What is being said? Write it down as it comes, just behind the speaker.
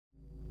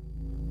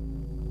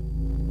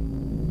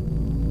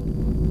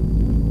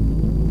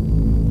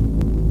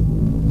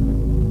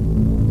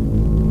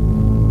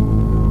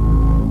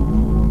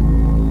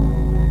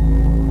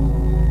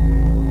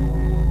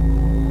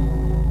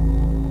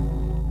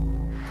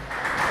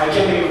I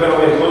can't think of a better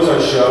way to close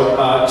our show.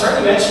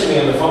 Charlie mentioned to me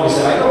on the phone, he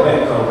said, I know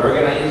Ben Kronberg,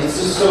 and it's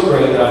just so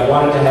great that I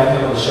wanted to have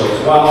him on the show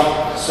as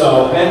well.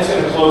 So Ben's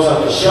going to close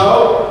out the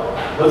show.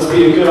 Let's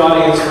be a good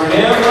audience for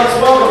him.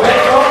 Let's welcome Ben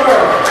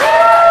Kronberg.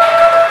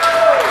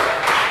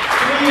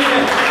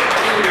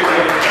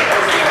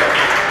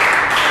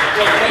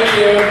 Thank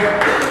you.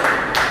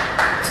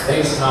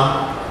 Thanks,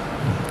 Tom.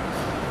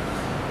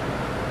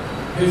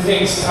 Who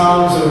thinks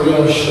Tom's a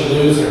real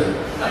Shillue?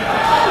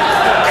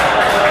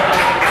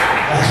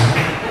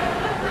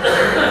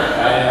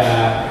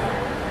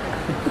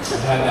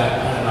 I've had that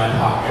pen in my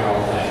pocket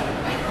all day.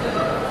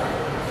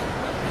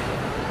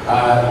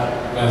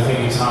 No, thank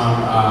you, Tom.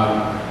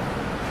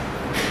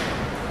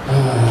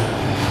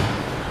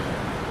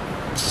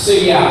 So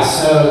yeah,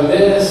 so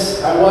this,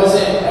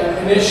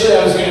 initially I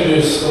was going to do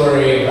a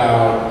story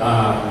about,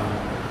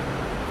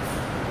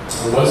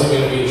 it wasn't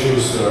going to be a true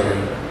story,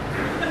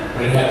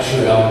 but it had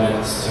true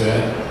elements to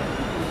it.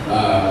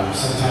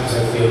 Sometimes I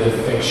feel that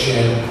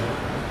fiction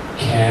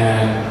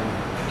can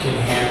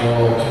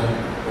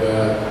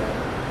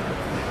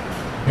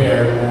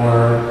bear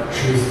more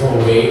truthful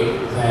weight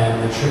than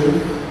the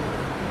truth.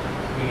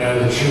 You know,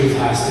 the truth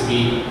has to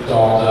be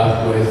dolled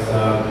up with,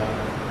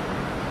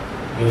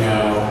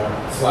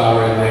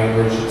 flowery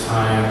language at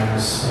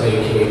times,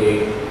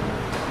 placating,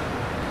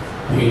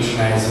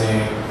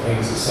 patronizing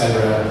things, etc.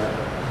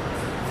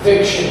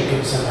 Fiction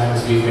can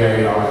sometimes be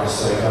very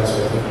honest. Like that's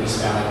why I think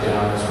Eastbound and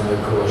Down is one of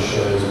the coolest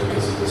shows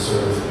because of the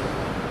sort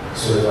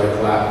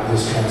of like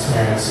this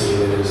transparency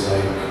that is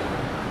like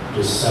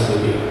just somebody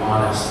being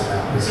honest in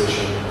that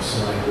position,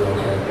 some like real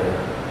character.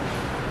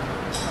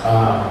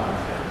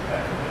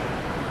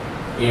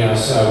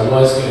 So I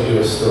was going to do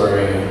a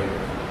story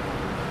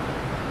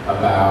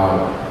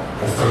about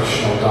a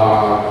fictional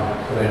dog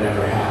that I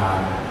never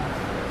had,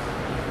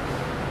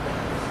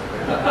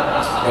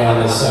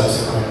 and the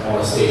subsequent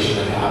molestation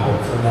that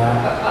happened from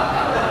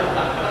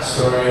that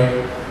story.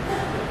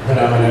 But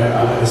I'm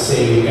gonna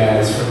save you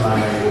guys from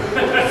my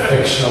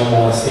fictional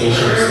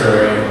molestation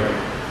story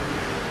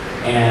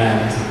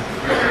and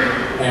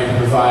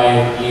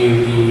provide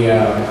you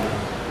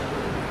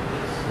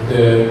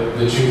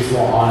the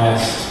truthful,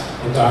 honest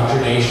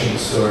indoctrination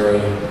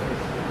story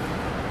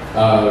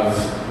of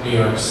New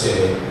York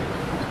City,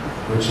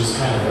 which is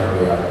kind of where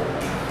we are.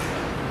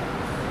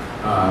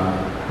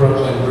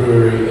 Brooklyn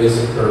Brewery is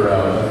a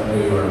borough of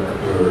New York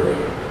Brewery.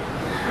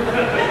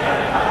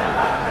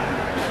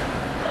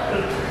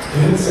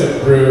 It's a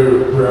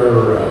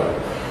brewer.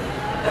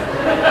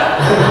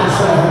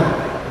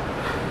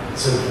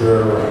 It's a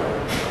brewer.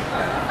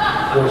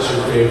 What's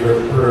your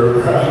favorite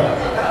brewer?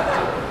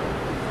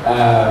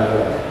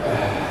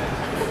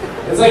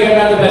 It's like I'm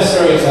not the best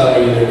storyteller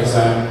either because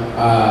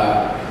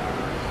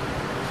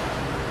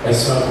I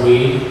smoke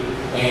weed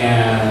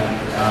and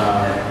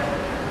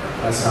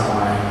that's not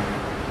lying.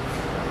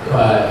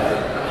 But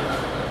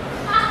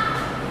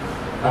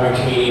I'm a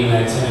comedian and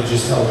I tend to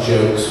just tell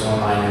jokes,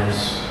 one-liners,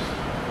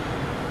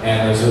 and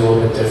those are a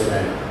little bit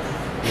different.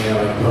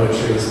 Like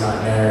poetry is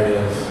not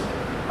narrative,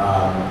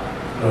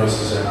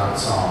 noises are not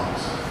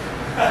songs.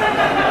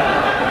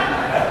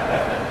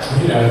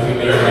 If you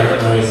make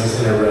enough noises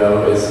in a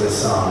row, it's a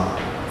song.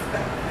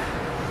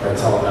 If I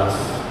tell enough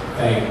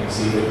things,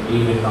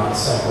 even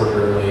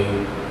non-sequiturly,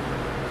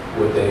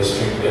 would they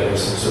string together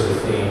some sort of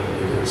theme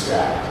that you could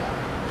extract.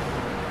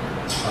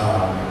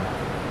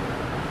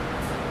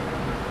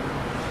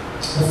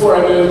 Before I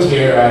moved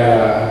here,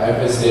 I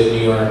visited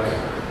New York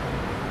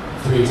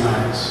 3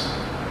 times.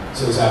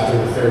 So it was after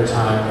the 3rd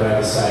time that I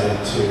decided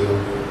to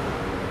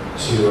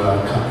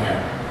come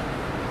here.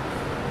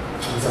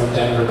 I'm from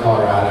Denver,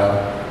 Colorado.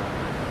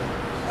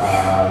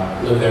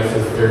 Lived there for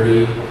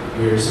 30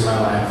 years of my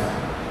life.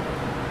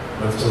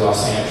 Moved to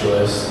Los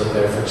Angeles, lived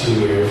there for 2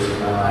 years of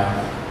my life.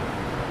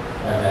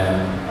 And then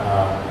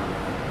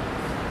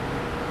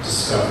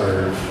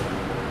discovered,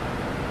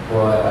 I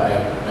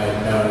had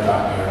known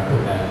about New York,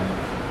 but then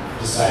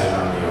decided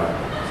on New York.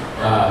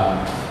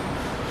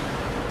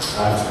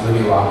 Let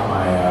me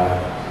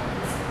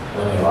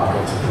lock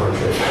it to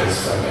portrait because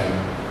fucking,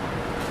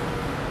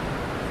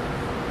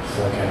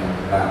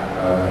 like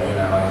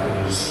when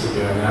you just keep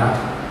doing that.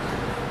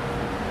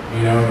 When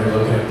you're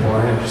looking at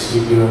porn and just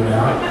keep doing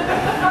that.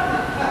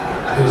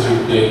 Because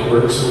your dick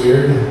works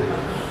weird.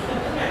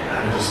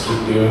 You just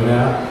keep doing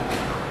that.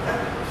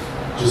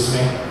 Just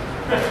me.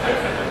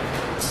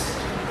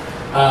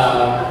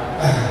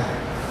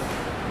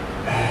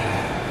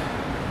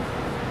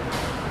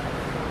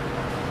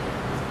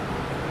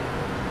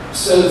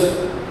 So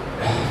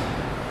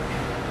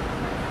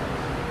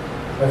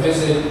I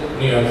visited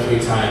New York 3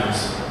 times.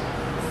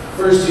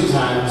 First 2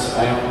 times, I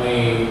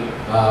only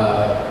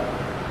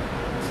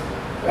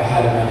I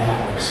had a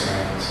Manhattan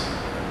experience.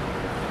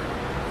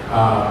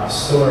 The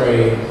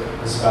story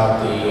is about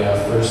the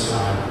first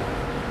time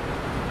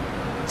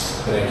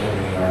that I came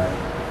to New York.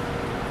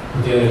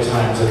 The other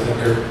times I think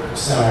are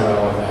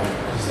semi-relevant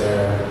because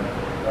they're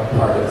a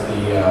part of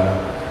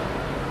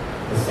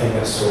the thing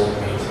that sold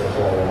me to the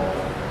whole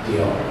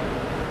deal.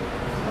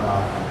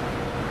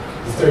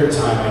 the third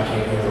time I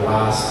came here, the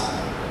last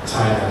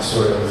time that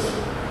sort of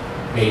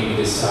made me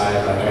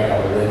decide, like, I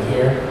gotta live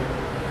here.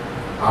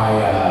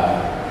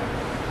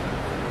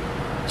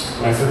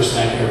 My first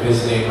night here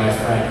visiting, my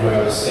friend who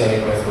I was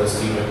staying with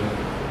wasn't even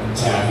in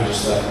town. He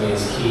just left me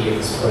his key in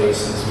his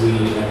place, his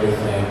weed and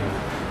everything.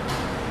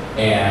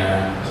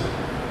 And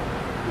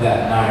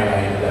that night I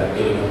ended up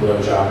getting a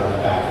blowjob in the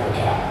back of a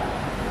cab.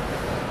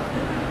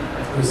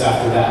 It was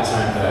after that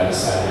time that I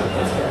decided to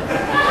live here.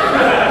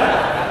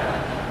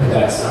 But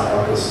that's not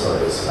what this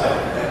story is about.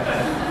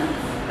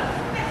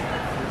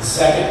 The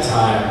second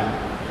time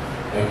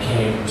I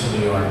came to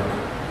New York,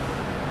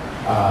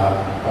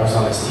 I was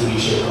on this TV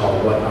show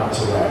called What Not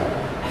to Wear.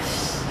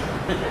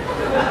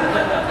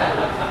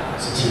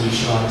 It's a TV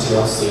show on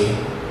TLC.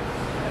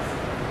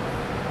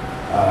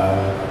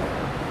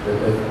 The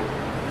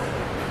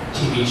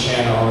TV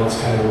channel, it's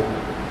kind of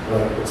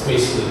like, it's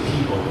basically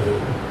people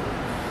poop.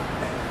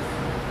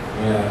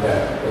 You know,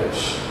 that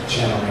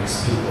channel makes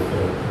people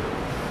poop.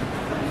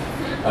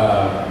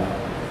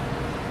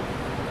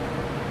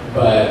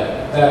 But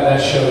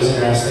that show was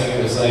interesting.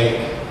 It was like,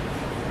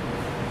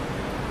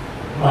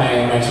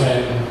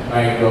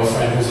 my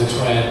girlfriend who's a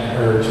twin,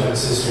 her twin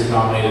sister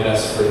nominated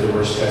us for the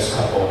worst dressed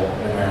couple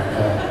in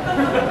America.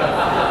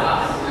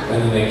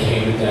 And then they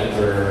came to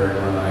Denver and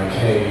were like,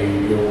 hey,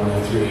 you're one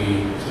of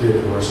three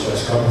of the worst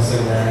dressed couples in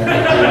America.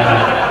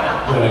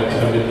 Do you want to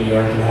come to New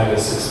York and have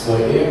us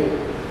exploit you?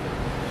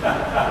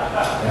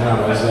 And I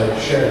was like,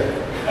 sure.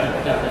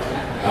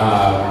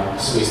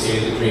 So we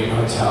stayed at the Dream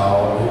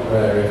Hotel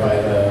right by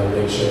the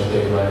Late Show with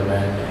Dave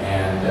Letterman,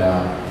 and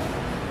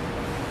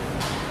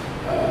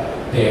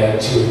they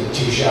had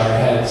two shower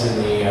heads in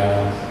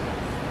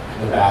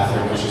the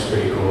bathroom, which was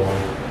pretty cool.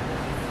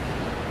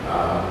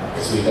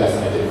 Because we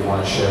definitely didn't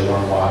want to share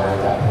warm water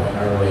at that point in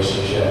our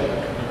relationship.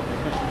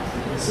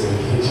 So we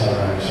each had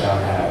our own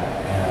shower head,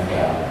 and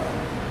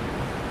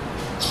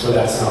but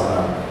that's not what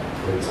I'm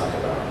going to talk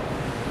about.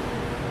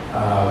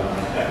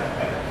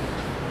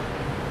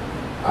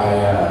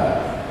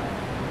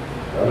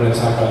 I'm going to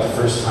talk about the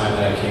first time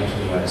that I came to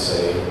New York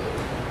City.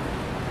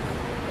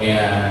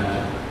 And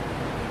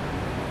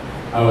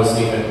I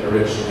wasn't even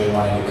originally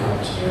wanting to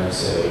come to New York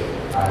City.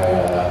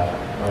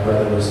 My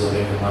brother was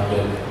living in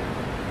London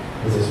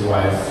with his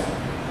wife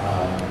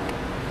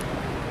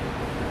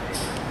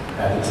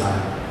at the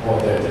time. Well,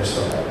 they're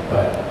still there,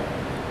 but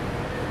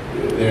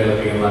they're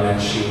living in London.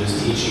 She was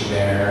teaching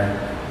there.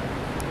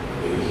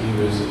 He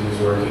was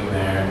working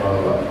there, blah,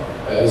 blah, blah.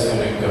 I was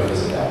going to go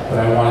visit that, but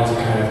I wanted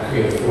to kind of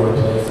create a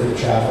foreplay for the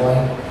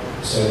traveling,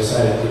 so I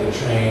decided to take a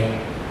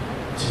train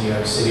to New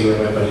York City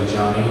where my buddy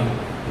Johnny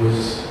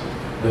was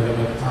living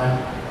at the time.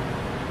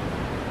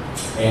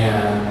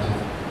 And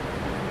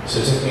so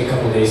it took me a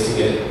couple days to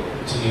get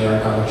to New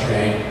York on the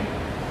train,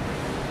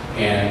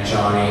 and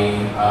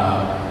Johnny,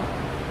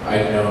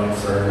 I'd known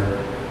for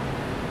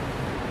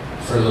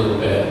a little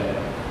bit,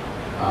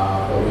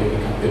 but we had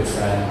become good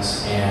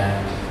friends,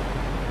 and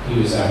he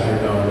was out here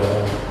going to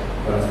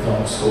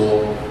film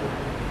school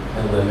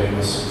and living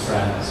with some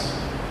friends.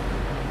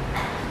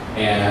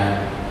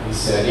 And he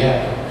said,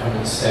 yeah, come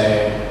and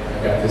stay.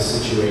 I got this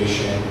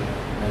situation,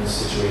 and the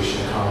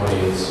situation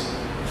accommodates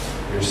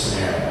your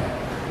scenario.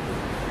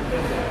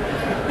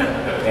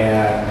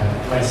 And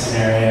my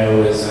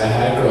scenario was, I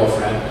had a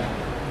girlfriend.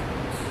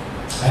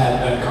 I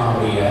hadn't done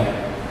comedy yet.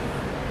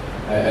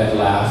 I'd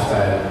laughed,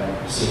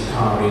 I'd seen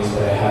comedies,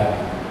 but I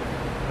hadn't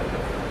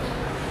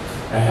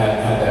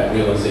had that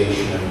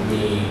realization of me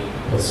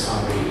plus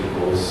comedy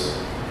equals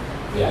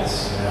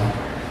yes, you know?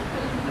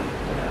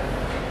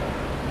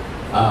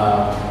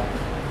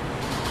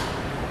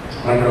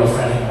 My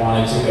girlfriend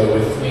wanted to go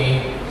with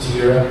me to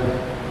Europe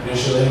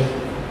initially,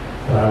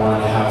 but I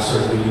wanted to have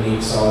sort of a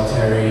unique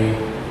solitary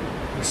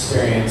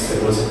experience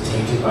that wasn't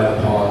tainted by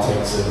the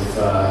politics of,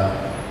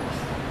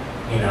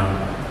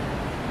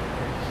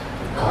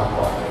 cock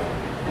blocking.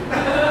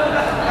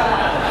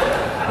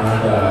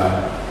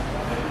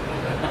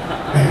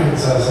 And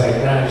so I was like,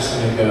 no, I'm just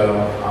gonna go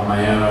on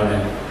my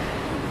own,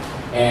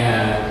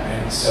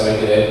 and so I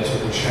did,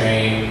 took the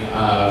train.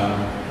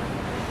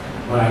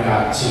 When I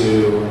got to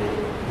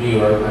New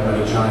York, my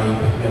buddy Johnny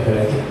picked me up at,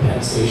 I think,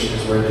 Penn Station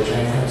is where the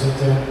train comes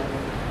into,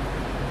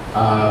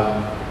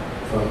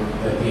 from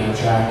the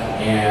Amtrak,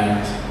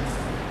 and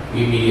we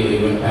immediately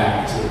went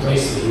back to the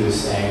place that he was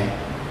staying,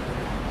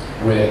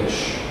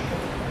 which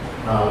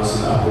was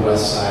in the Upper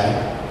West Side.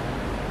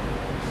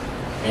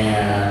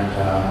 And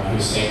he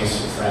was staying with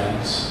some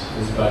friends,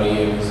 his buddy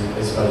and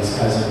his buddy's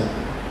cousin.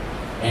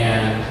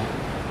 And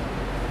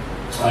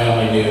I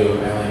only knew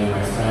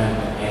my friend,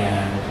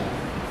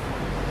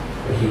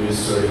 but he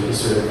sort of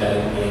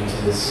vetted me into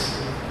this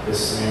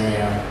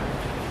scenario.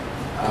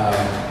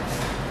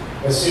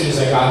 As soon as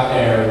I got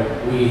there,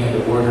 we had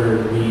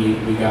ordered,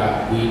 we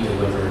got weed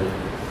delivered.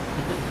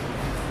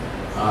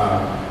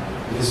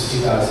 This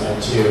is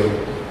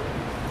 2002.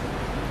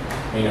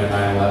 9/11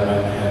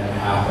 had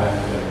happened.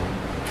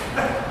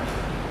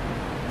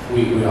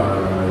 We all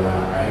remember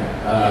that, right?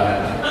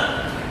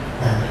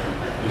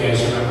 You guys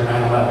remember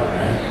 9/11,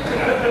 right?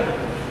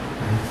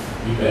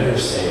 You better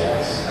say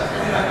yes.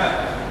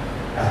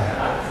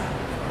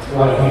 A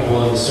lot of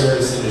people in the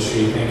service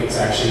industry think it's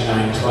actually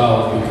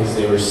 9/12 because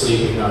they were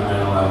sleeping on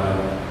 9/11,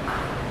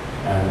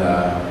 and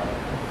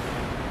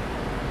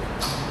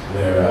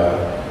their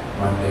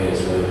Monday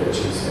is really their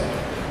Tuesday.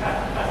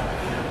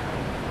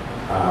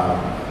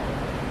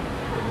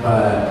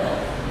 But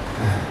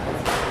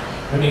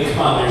I mean,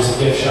 come on, there's a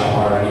gift shop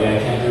already. I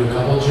can't do a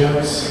couple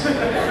jokes.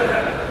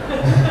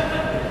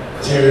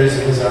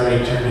 Terrorism has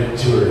already turned into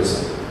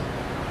tourism.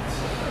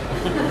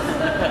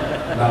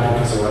 Not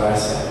because of what I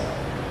said,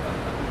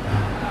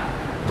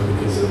 but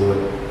because of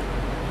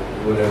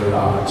whatever the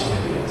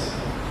opportunity is.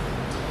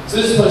 So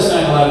this is post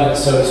 9/11,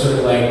 so it's sort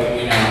of like,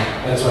 you know,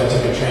 that's why I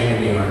took a train to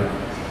New York.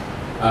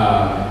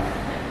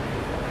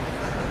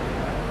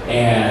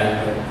 And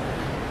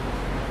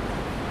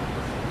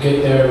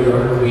get there, we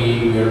order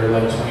weed, we order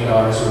like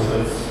 $20 worth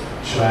of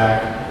schwack,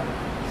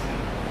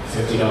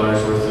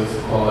 $50 worth of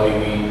quality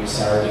weed,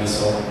 sour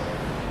diesel,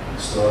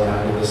 still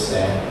around to this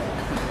day.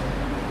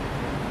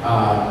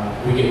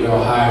 We get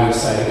real high, we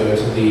decide to go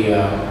to the,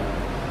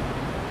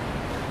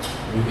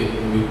 we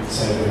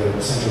decided to go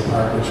to Central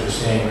Park, which we're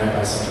staying right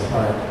by Central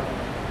Park.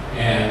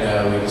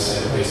 And we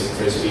decided to play some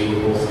Frisbee.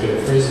 We're both good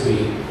at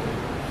Frisbee.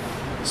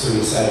 So we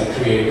decided to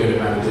create a good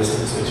amount of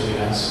distance between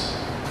us.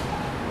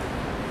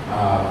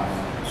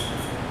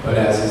 But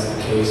as is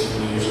the case,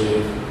 when you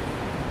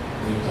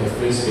play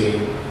Frisbee,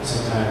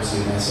 sometimes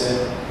you miss it.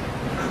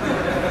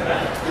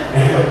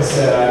 And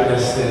so I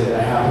missed it. I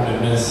happened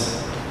to miss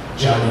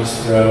Johnny's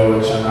throw,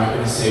 which I'm not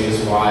going to say was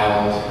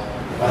wild.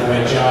 By the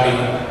way,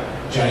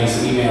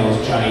 Johnny's email is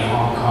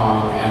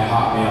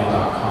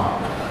johnnyhongkong@hotmail.com.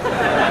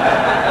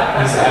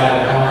 He's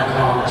added Hong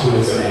Kong to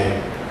his name.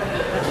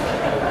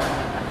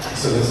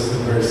 So this is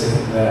the person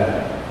that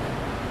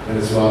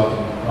has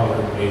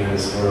welcomed me to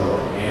this world.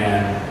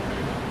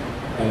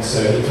 And so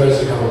he throws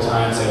it a couple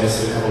times, I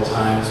missed it a couple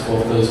times.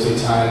 Both those 2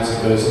 times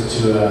it goes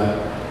into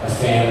a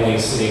family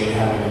sitting and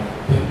having a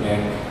picnic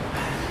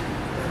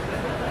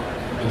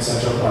in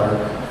Central Park.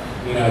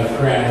 You know,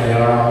 granted, they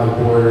are on the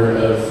border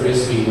of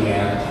Frisbee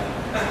land.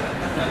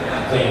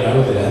 They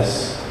know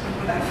this.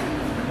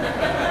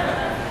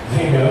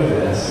 They know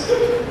this.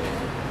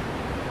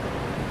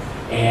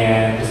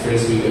 And the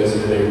Frisbee goes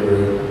into their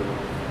group.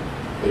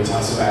 They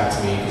toss it back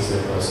to me because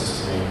they're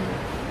closest to me.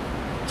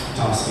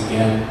 Toss it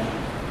again.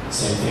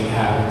 Same thing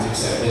happens,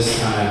 except this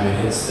time it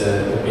hits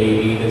the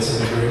baby that's in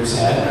the group's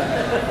head.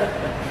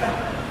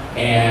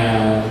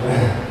 And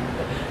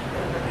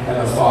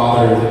the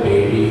father of the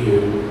baby,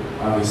 who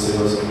obviously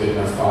wasn't a good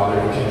enough father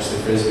to catch the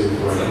Frisbee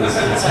before it hits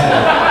his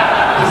head.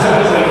 Because I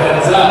was like,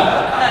 heads up,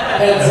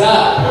 heads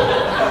up,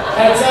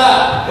 heads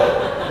up.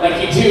 Like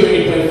you do when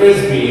you play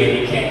Frisbee and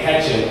you can't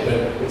catch it, but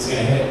it's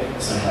going to hit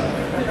somebody.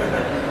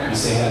 You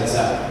say heads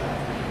up.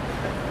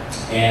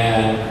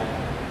 And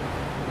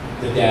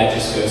the dad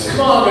just goes,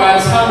 come on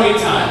guys, how many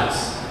times?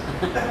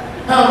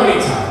 How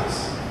many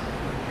times?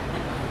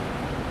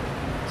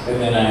 And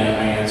then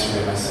I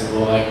answered him, I said,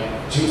 well, like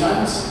 2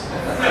 times?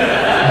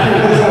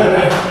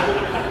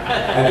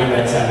 I think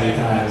that's how many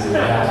times it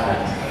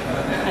happened.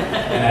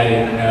 And I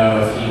didn't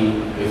know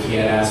if he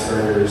had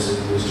Asperger's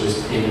and was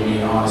just giving me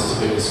an honest to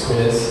goodness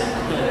quiz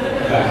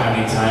about how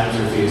many times,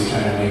 or if he was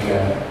trying to make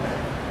a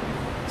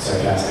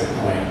sarcastic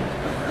point.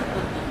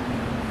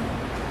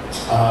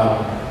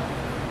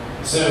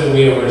 So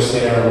we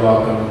overstayed our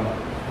welcome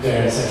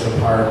there in Central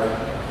Park,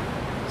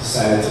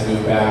 decided to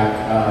move back.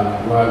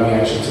 Well, we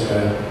actually took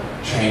a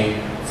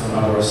train from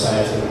Upper West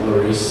Side to the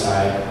Lower East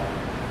Side,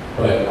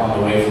 but on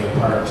the way from the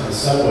park to the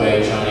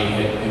subway, Johnny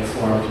had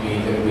informed me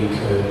that we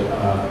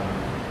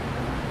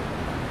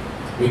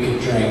could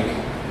drink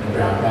in a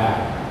brown bag.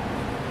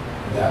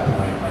 At that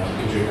point, like you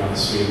could drink on the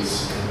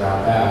streets in a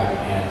brown bag,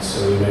 and so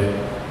we went to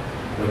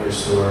the liquor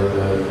store,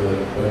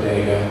 the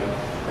bodega,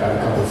 got a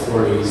couple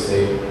 40s,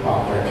 they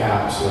popped our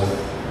caps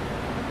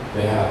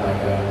they had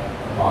like a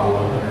bottle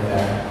opener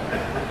there.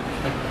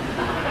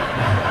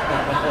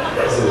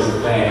 So it was a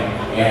thing.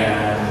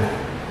 And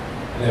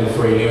then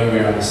before you knew it, we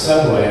were on the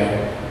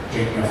subway,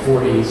 drinking our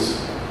 40s,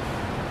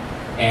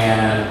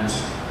 and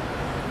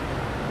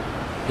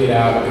get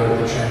out, go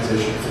to the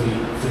transition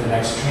for the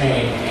next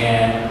train,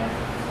 and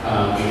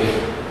we get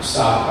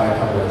stopped by a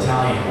couple of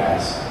Italian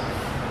guys.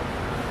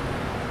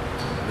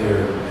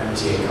 They're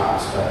MTA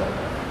cops, but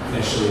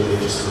initially they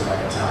just look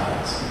like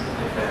Italians.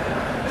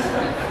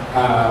 I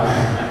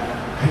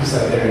just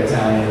thought they were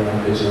Italian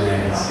and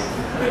vigilantes.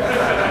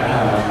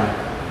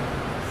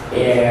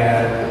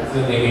 And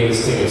then they gave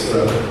us tickets for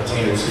open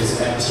containers because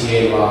MTA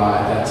law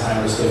at that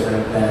time was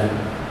different than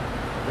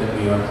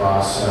New York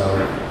law, so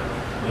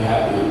you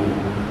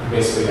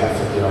basically got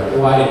 $50.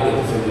 Well, I didn't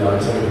get the $50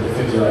 ticket, but the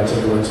 $50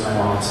 ticket went to my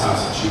mom's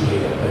house and she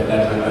paid it, but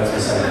that's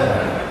beside the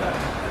point.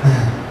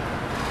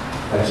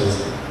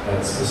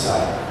 That's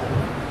beside the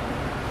point.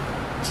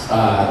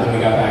 Then we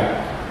got back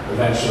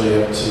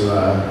eventually up to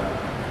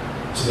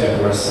the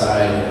Upper West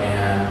Side,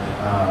 and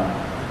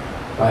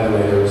by the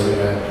way, there was like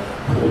a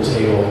pool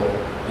table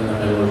in the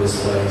middle of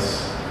this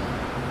place,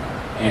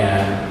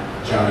 and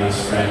Johnny's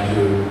friend,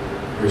 who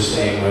we were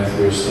staying with.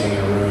 We were staying in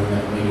a room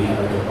that maybe had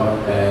like a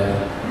bunk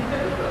bed,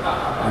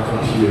 a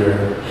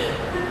computer,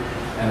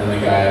 and then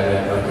the guy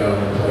that like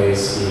owned the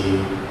place,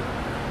 he,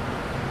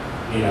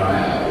 you know,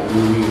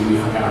 we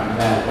hung out and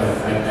met,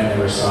 but I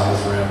never saw his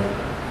room.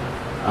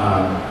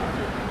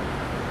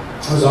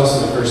 It was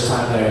also the first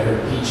time that I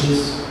heard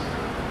Peaches.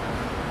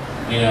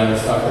 You know, the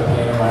fuck the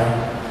pain away,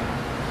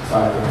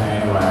 fuck the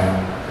pain away,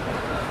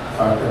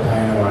 fuck the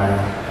pain away,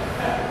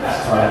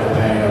 fuck the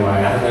pain away.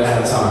 Who knows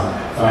that song?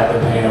 Fuck the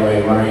pain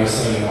away. Why are you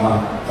singing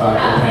along? Fuck the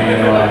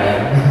pain away.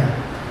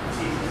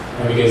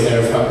 Have you guys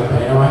ever fucked the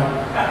pain away?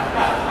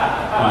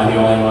 Am I the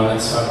only one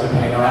that's fucked the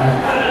pain away?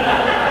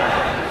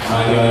 Am I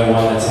the only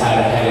one that's had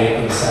a headache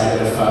and decided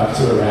to fuck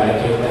to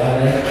eradicate the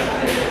headache?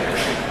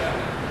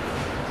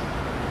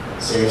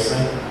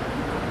 Seriously?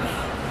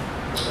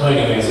 Well,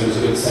 anyways, it was a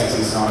good,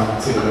 sexy song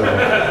to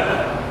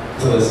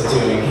listen to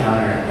and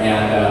encounter.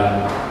 And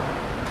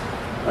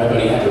my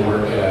buddy had to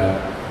work at a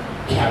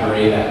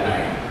cabaret that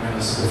night. And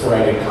this is before I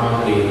did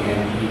comedy,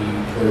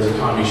 and there was a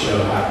comedy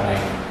show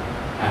happening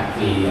at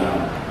the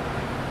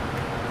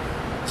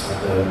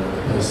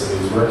place that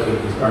he was working.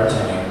 He was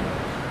bartending.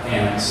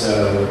 And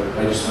so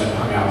I just went and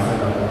hung out with him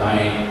the whole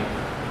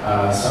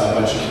night. Saw a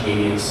bunch of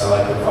comedians, saw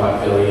like the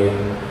vaudevillian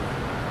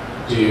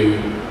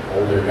dude,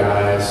 older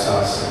guys,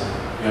 saw some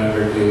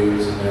younger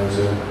dudes, and there was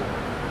a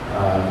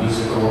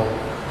musical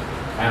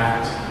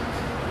act,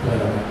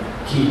 played on a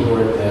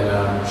keyboard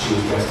that she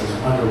was dressed as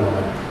Wonder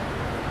Woman.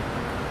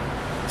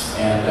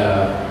 And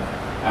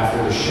after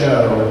the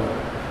show,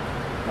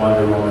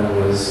 Wonder Woman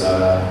was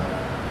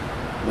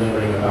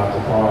lingering about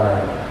the bar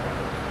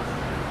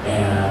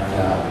and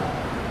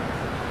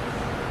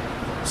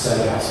said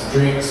to have some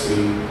drinks. We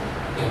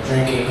kept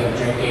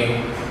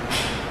drinking.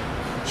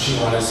 She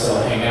wanted to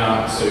still hang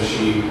out, so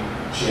she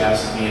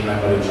asked me and my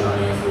buddy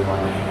Johnny if we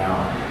wanted to hang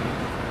out.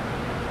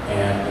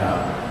 And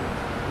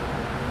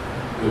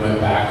we went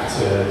back to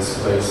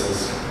this place,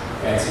 this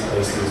fancy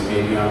place that was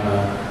maybe on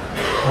the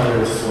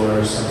 100th floor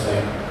or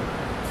something.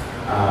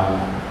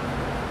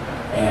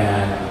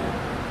 And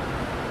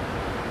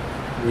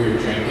we were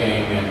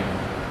drinking and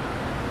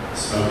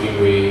smoking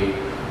weed,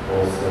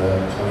 both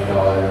the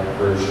 $20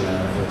 version and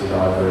the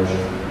 $50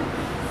 version.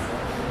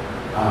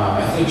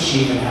 I think she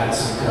even had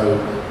some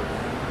coke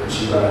that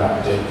she brought out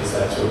and did, because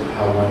that's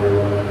how Wonder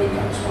Woman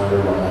becomes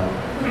Wonder Woman.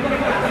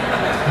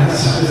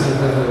 It's just a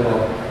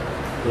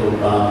little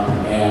bump,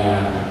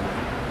 and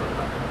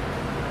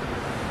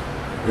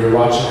we were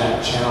watching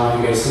that channel. Have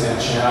you guys seen that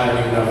channel? I don't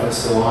even know if it's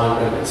still on,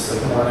 but it's the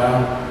porno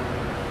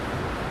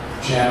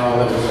channel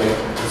that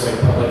was like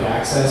public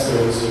access, but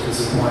you could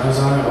see pornos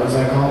on it. What was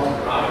that called?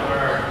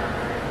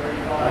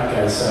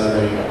 Okay, so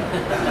there you go.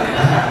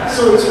 So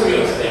it's a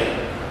real thing.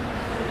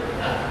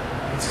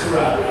 It's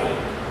corroborated.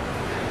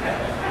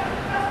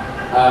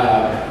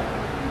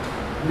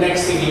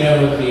 Next thing you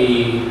know, the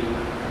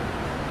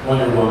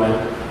Wonder Woman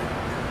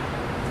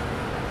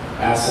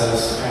asked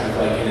us, kind of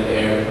like into the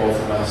air, both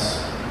of us,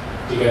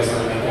 do you guys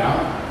want to make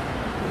out?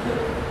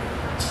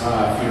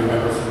 If you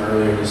remember from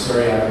earlier in the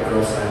story, I have a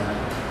girlfriend.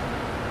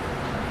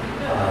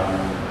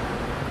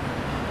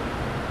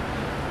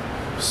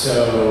 So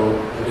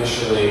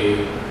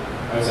initially,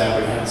 I was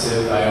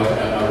apprehensive. I opened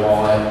up my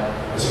wallet.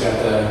 I took out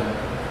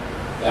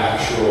the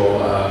actual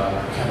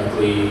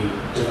chemically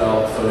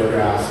developed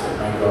photograph that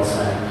my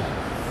girlfriend,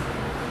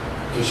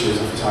 because she was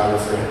a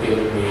photographer, had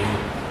given me.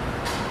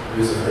 It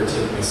was of her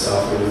taking a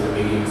selfie with a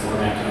medium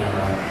format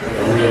camera, like a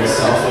real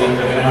selfie, you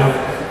know?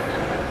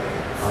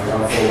 Like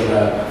on folded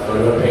up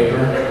photo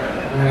paper,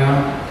 you know?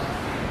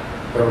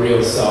 A real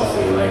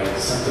selfie, like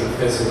something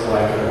physical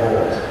I could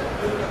hold.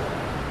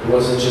 It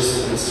wasn't just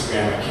an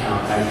Instagram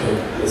account I could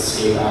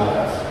escape out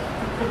of.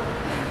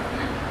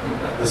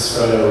 This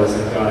photo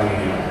wasn't going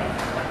anywhere.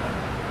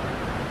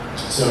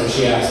 So when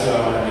she asked if I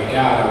want to make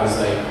out, I was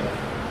like,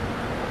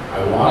 I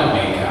want to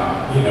make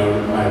out. You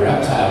know, my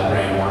reptile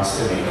brain wants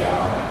to make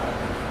out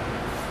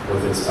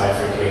with its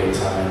bifurcated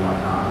tongue and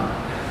whatnot.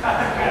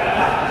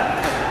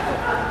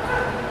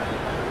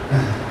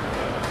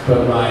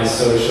 But my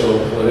social,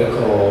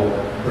 political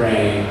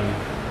brain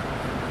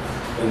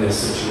in this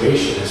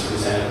situation is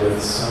presented with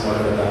somewhat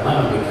of a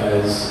dilemma,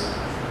 because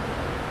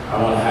I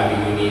want to have a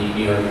unique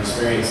New York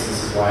experience. This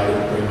is why I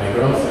didn't bring my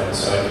girlfriend,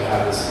 so I could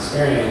have this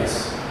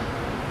experience.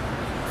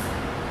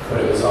 But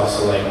it was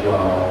also like,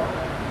 well,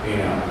 you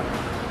know,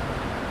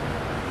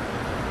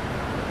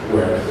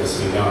 where could this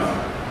be going?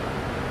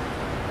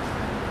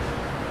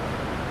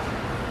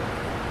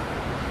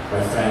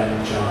 My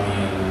friend Johnny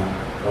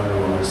and Wonder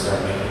Woman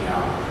start making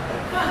out.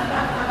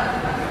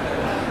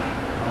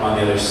 I'm on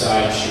the other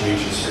side, she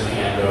reaches her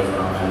hand over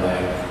on my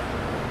leg.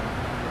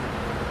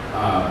 I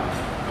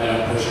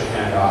don't push her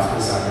hand off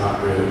because I'm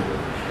not rude.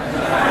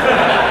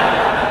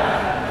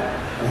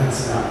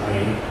 That's not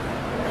me.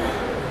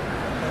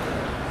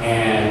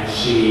 And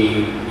she,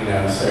 you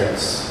know,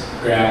 starts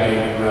grabbing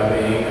and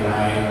rubbing, and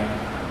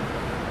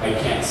I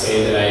can't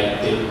say that I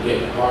didn't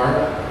get hard.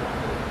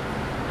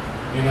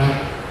 You know?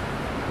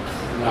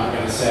 I'm not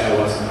going to say I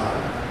wasn't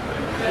hard.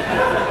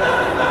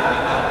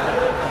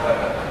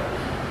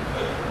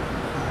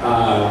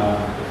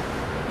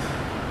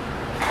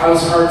 I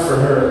was hard for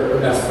her,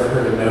 enough for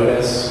her to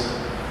notice,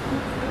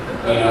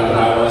 you know, but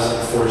I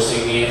wasn't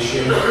forcing the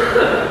issue.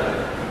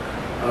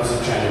 I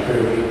wasn't trying to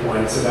prove any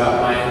points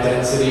about my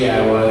intensity.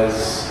 I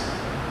was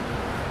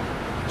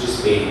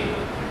just being.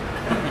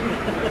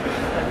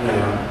 You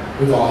know,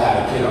 we've all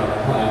had a kid on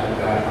our planet,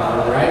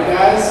 right,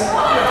 guys?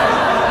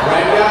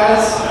 Right,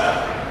 guys?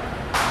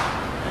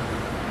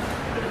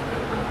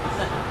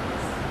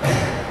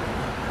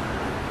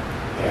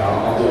 Okay,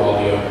 I'll do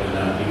all the opening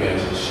up. You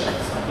guys just shut up.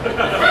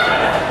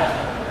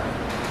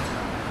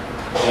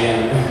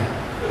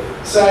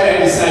 And so I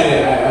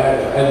decided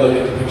I'd look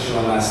at the picture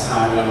one last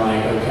time, and I'm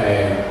like,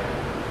 okay,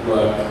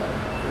 look,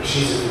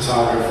 she's a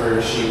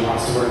photographer. She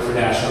wants to work for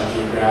National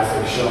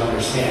Geographic. She'll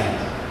understand.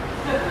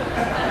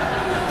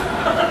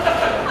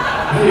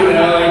 You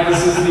know, like,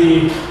 this is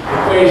the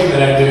equation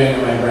that I'm doing in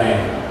my brain.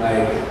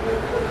 Like,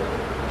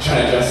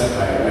 trying to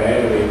justify it, right?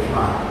 I mean, come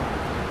on.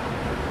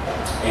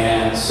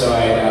 And so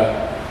I ended up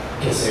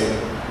kissing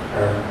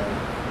her.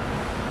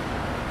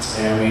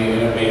 And we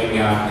ended up making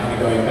out, kind of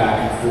going back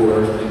and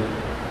forth. And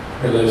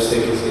her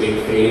lipstick is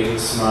getting faded and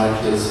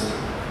smudged as,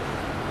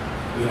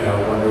 you know,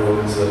 Wonder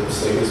Woman's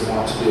lipstick is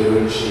wont to do.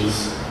 And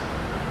she's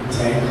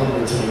entangled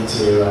between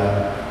two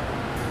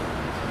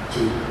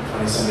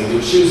 20-something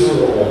dudes. She was a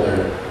little older.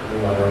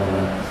 Wonder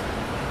Woman.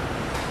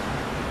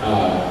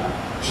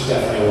 She's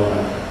definitely a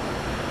woman.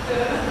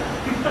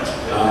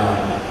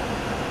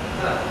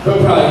 But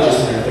probably just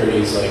in her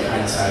 30s, like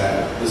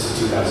hindsight. This is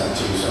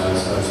 2002, so I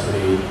was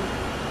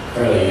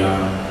fairly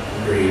young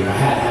and green. I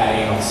had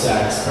anal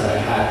sex, but I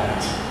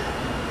hadn't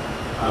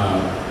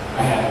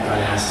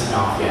gotten ass to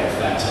mouth yet, if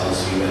that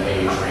tells you the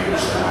age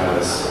range that I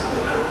was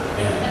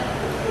in.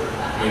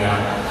 You know?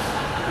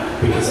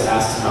 Because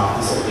ass to mouth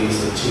is at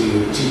least a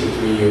 2 to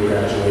 3 year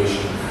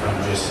graduation from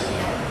just anal.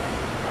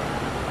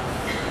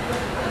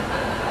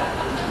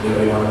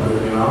 Anybody want to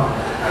prove me wrong?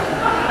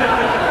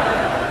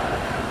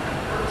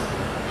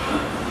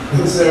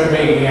 So we're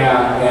making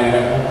out, and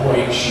at one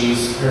point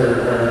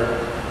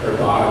her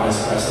bottom is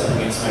pressed up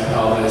against my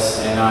pelvis,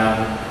 and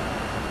I'm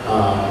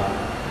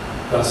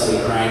thusly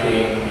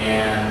grinding,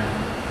 and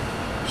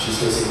she's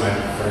kissing my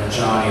friend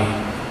Johnny,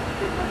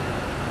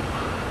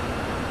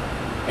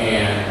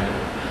 and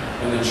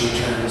then she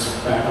turns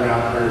back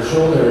around her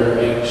shoulder,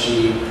 and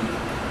she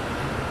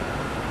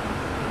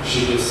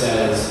just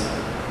says,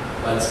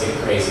 "Let's get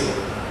crazy."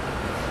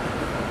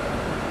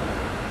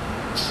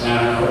 Now,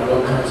 I don't know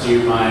what comes to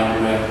your mind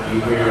when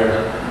you hear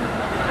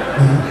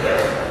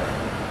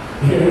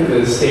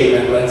the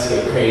statement, "Let's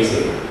get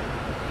crazy."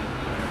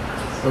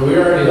 But we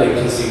were already like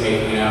kissing,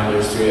 making out.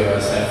 There's 3 of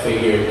us. I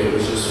figured it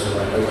was just sort of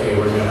like, okay,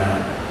 we're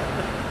gonna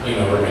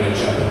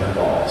jump in the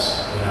balls,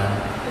 you know.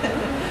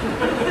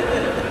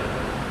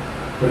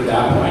 But at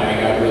that point, I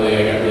got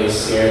really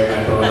scared.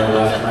 My boner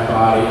left my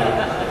body.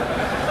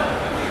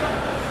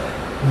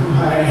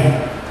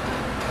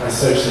 My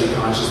socially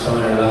conscious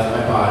boner left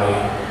my body,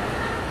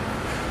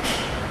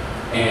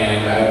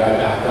 and I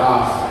backed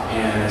off,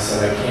 and I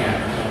said, I can't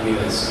do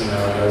this, you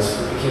know,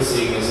 the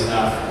kissing is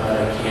enough,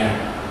 but I can't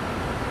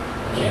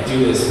do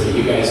this, but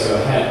you guys go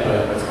ahead.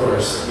 But of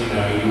course, you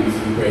know,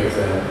 if you break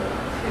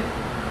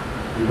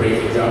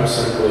the drum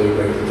circle, you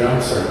break the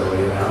drum circle,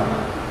 you know.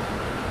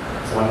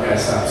 If one guy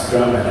stops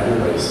drumming,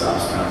 everybody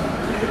stops drumming.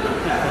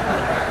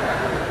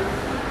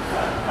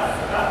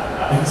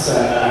 And so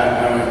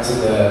I went to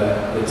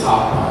the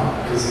top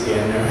bunk, because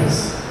again, there was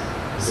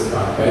a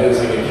bunk bed. It was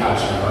like a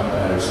couch and a bunk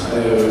bed or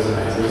something. It was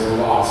nice. It was a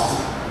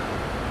loft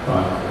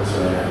bunk. It was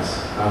really nice.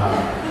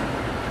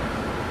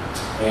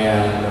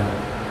 And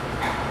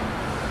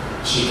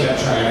she kept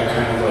trying to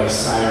kind of like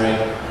siren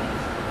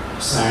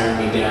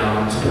me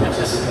down to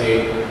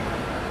participate,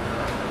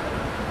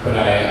 but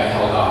I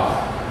held off,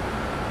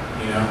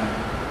 you know.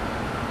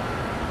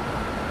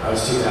 I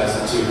was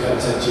 2002, got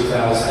to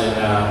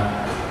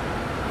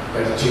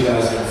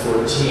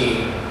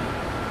 2014,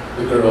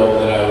 the girl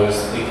that I was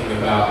thinking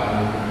about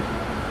and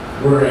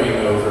worrying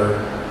over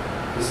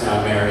is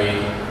now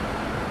married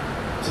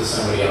to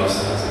somebody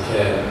else that has a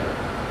kid.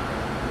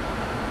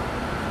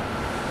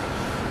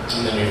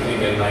 And then you're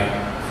thinking, like,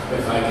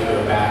 if I could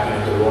go back in a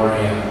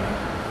DeLorean,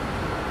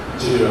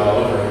 do it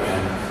all over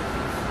again,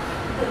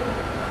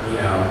 you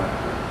know,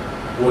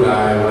 would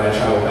I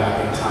travel back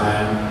in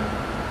time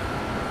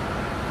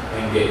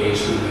and get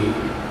HPV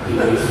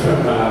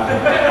from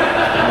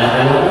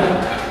another woman?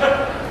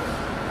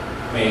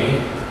 Maybe.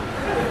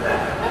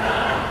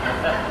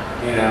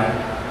 You know?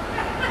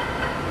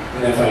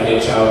 And if I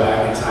did travel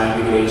back in time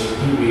to get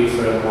HPV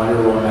from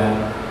Wonder Woman,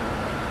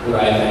 would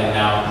I then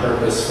now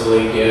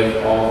purposefully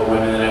give all the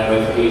women that I'm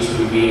with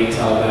HPV and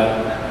tell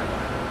them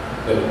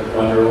that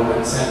Wonder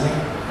Woman sent me?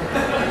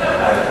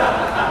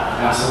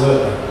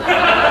 Absolutely.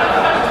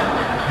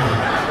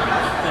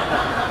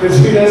 Because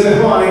who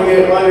doesn't want to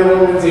get Wonder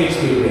Woman's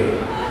HPV?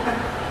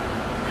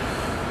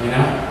 You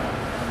know?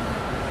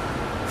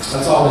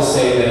 That's all to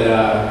say that,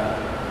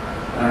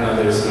 I don't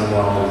know, there's no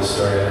moral to the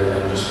story other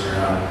than just your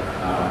own.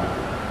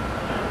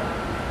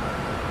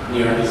 New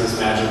York is this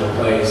magical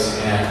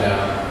place, and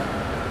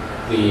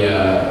you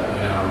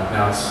know,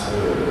 now it's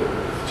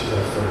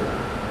 2004.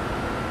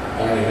 I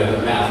don't even know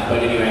the math, but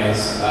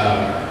anyways,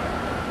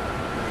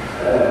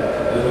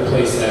 the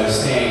place that I was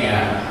staying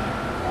at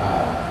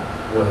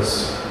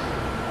was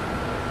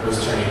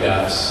Turning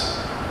Duff's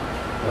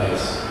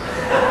place.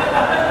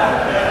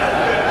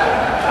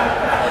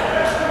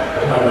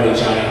 My buddy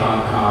Johnny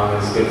Hong Kong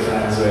was good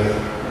friends with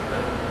him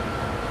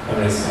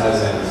and his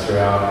cousin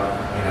throughout,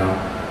 you know,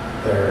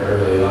 their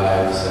early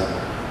lives, and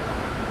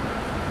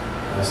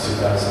that was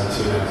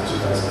 2002 and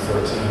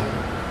 2014.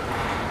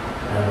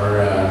 And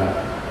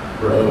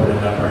we're opening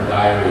up our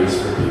diaries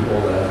for people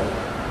to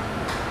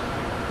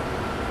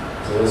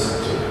listen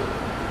to.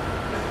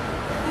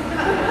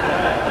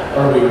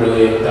 Are we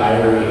really a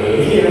diary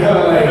age? You know,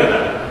 like,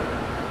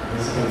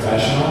 is it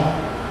confessional?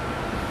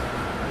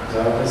 Is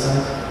that what this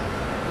is?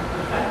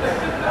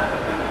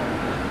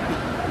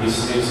 You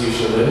snooze, you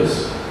should lose.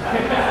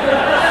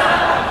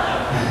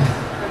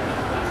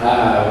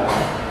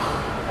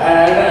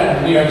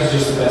 New York is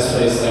just the best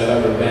place that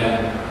I've ever been.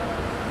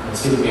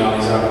 It's given me all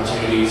these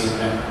opportunities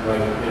and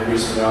like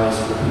introducing me to all these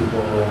cool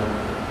people.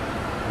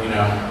 And, you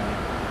know,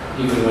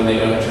 even when they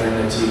don't turn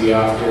the TV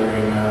off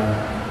during,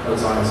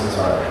 as long as it's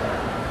art.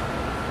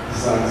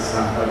 As long as it's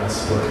not fucking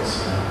sports,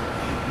 you know.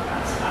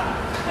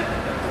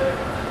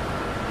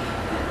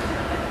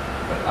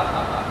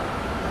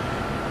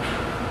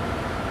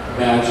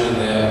 Imagine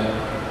that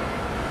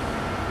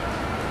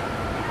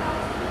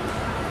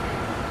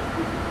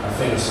a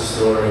fantasy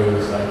story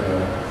was like a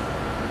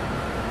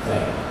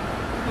thing.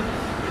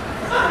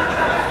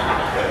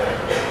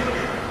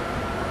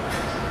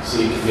 So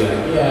you could be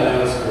like, yeah, that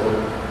was cool.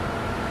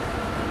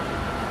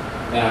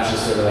 Now it's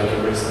just sort of like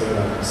everybody's thinking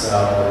about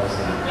themselves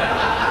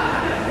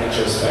and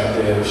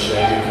introspective. Should I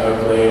do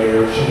coke later?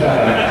 Should I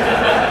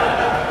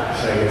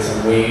get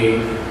some weed?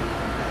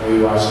 Maybe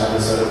watch an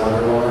episode of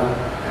Wonder Woman?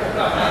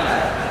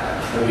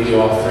 Maybe do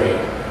all three. And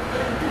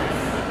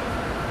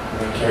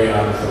then carry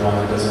on with the one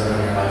that doesn't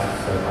ruin your life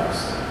for the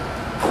most.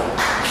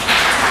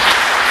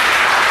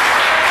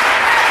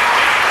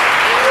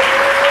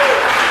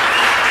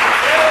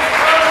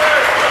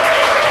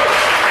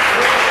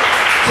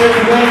 Cheer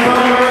for Ben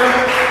Kronberg.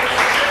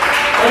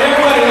 And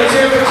everybody, let's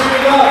hear for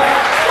Turned Up.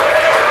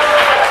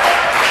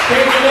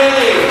 Kate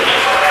Daly.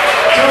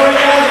 Tori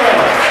Ezra.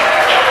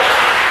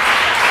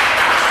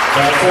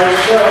 That's our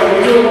show.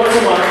 We do it once a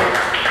month.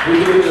 We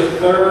do it the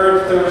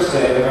third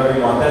Thursday of every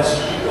month. That's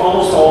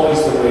almost always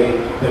the way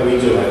that we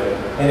do it.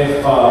 And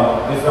if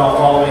not,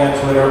 follow me on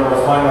Twitter or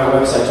find my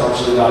website,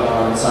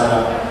 talkshillue.com, and sign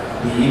up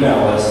the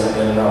email list, and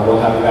then we'll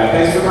have you back.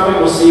 Thanks for coming.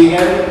 We'll see you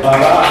again.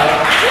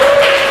 Bye-bye.